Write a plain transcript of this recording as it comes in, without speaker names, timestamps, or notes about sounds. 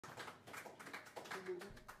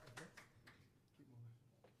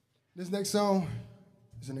This next song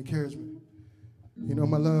is an encouragement. You know,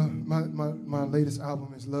 my latest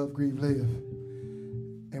album is Love, Grieve, Live.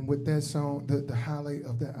 And with that song, the highlight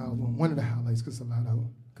of that album, one of the highlights, because a lot of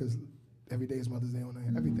them, because every day is Mother's Day on there,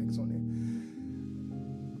 everything's on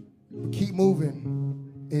there. But Keep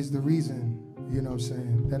Moving is the reason, you know what I'm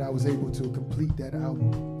saying, that I was able to complete that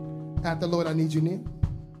album. After Lord, I Need You Near, you know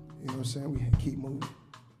what I'm saying, we had Keep Moving.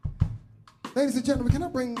 Ladies and gentlemen, can I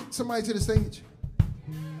bring somebody to the stage?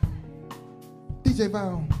 DJ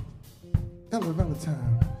Val, Ella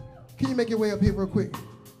Valentine, can you make your way up here real quick?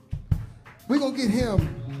 We're gonna get him.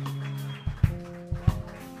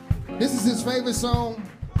 This is his favorite song.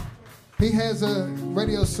 He has a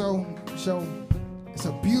radio show. It's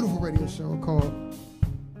a beautiful radio show called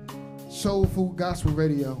Soul Food Gospel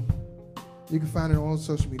Radio. You can find it on all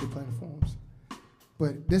social media platforms.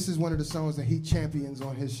 But this is one of the songs that he champions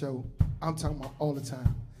on his show. I'm talking about all the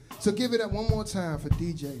time. So give it up one more time for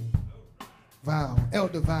DJ Val,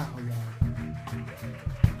 Elder Val, y'all.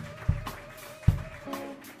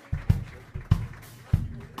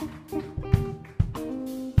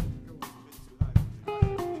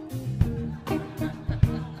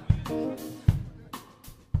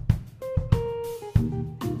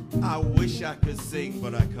 I wish I could sing,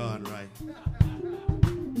 but I can't, right?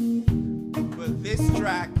 But this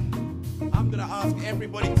track, I'm gonna ask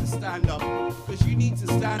everybody to stand up, because you need to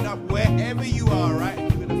stand up wherever you are, right?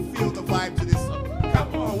 You're gonna feel the vibe to this song.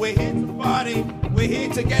 Come on, we're here to party. We're here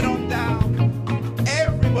to get on down.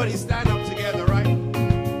 Everybody stand up together, right?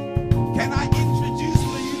 Can I introduce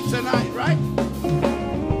for you tonight, right?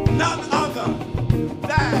 None other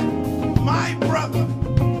than my brother.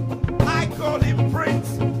 I call him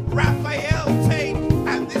Prince Raphael Tate,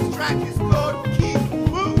 and this track is called Keep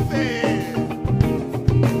Moving.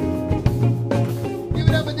 Give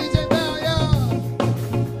it up for DJ Val, y'all.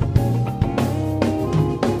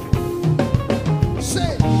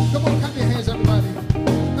 Say, come on, clap your hands, everybody.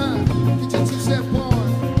 Get your two-step on.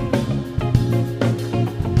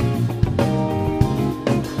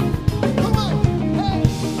 Come on, hey.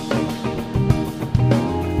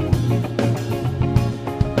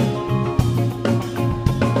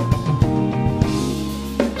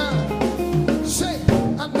 Say,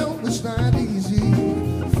 I know it's not easy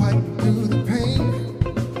fighting through the pain.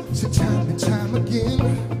 So time and time again,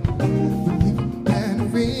 believing that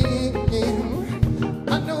ring.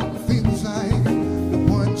 I know it feels like no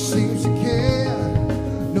one seems to care.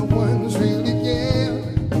 No one's really there.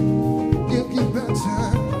 You'll get better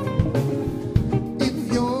if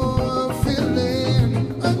you're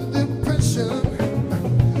feeling under pressure.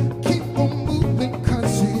 Keep on moving,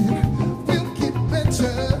 'cause it will get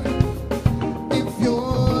better. If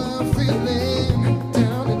you're feeling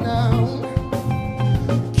down and out,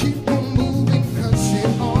 keep on moving, 'cause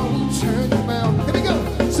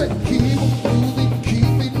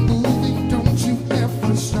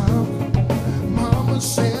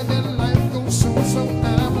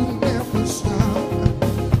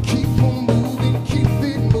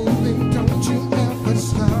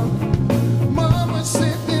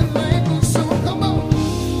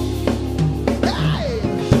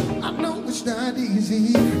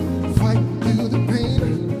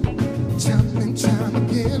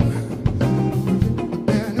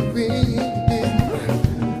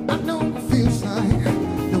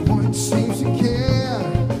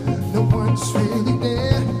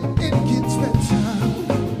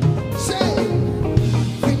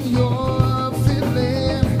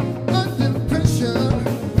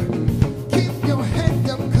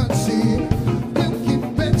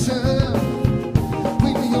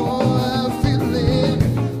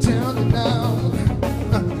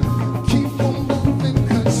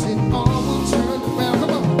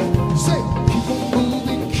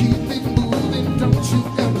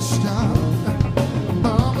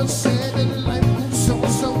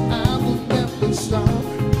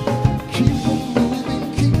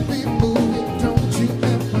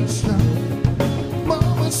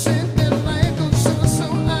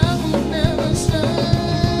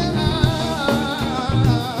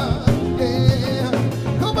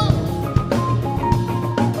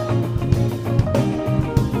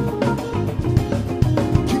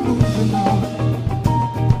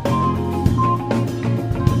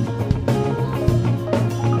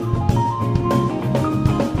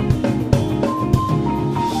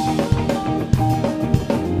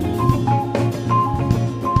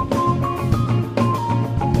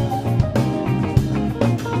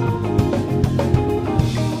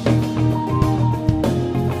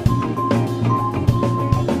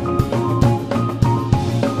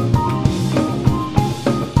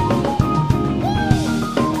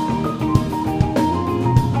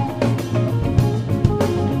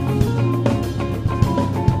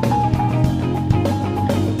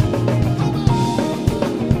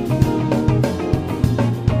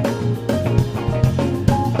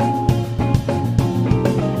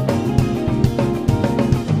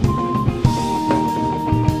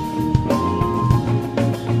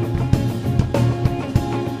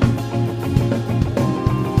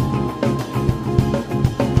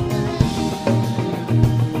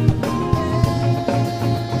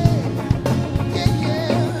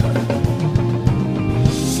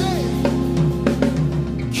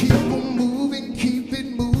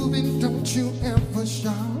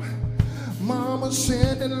mama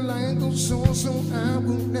said that life goes on, so I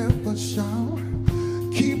will never stop.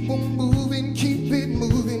 Keep on moving, keep it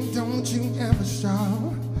moving, don't you ever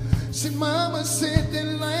stop. Said mama said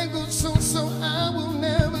that life goes on, so I will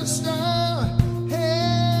never stop. Hey,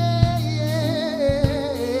 yeah,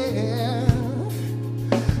 yeah,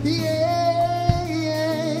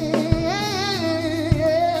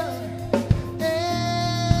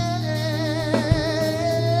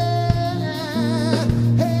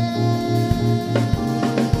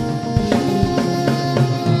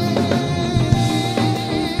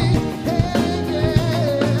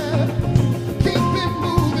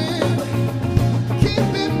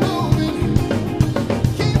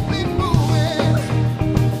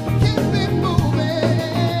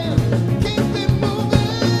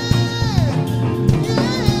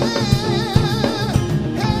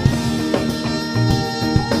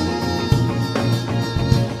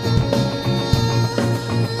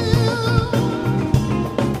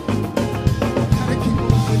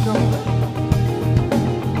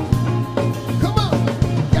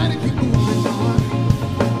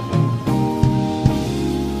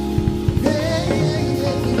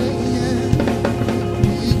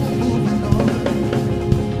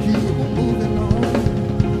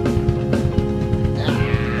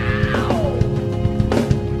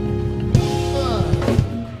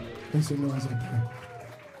 Make some noise up here.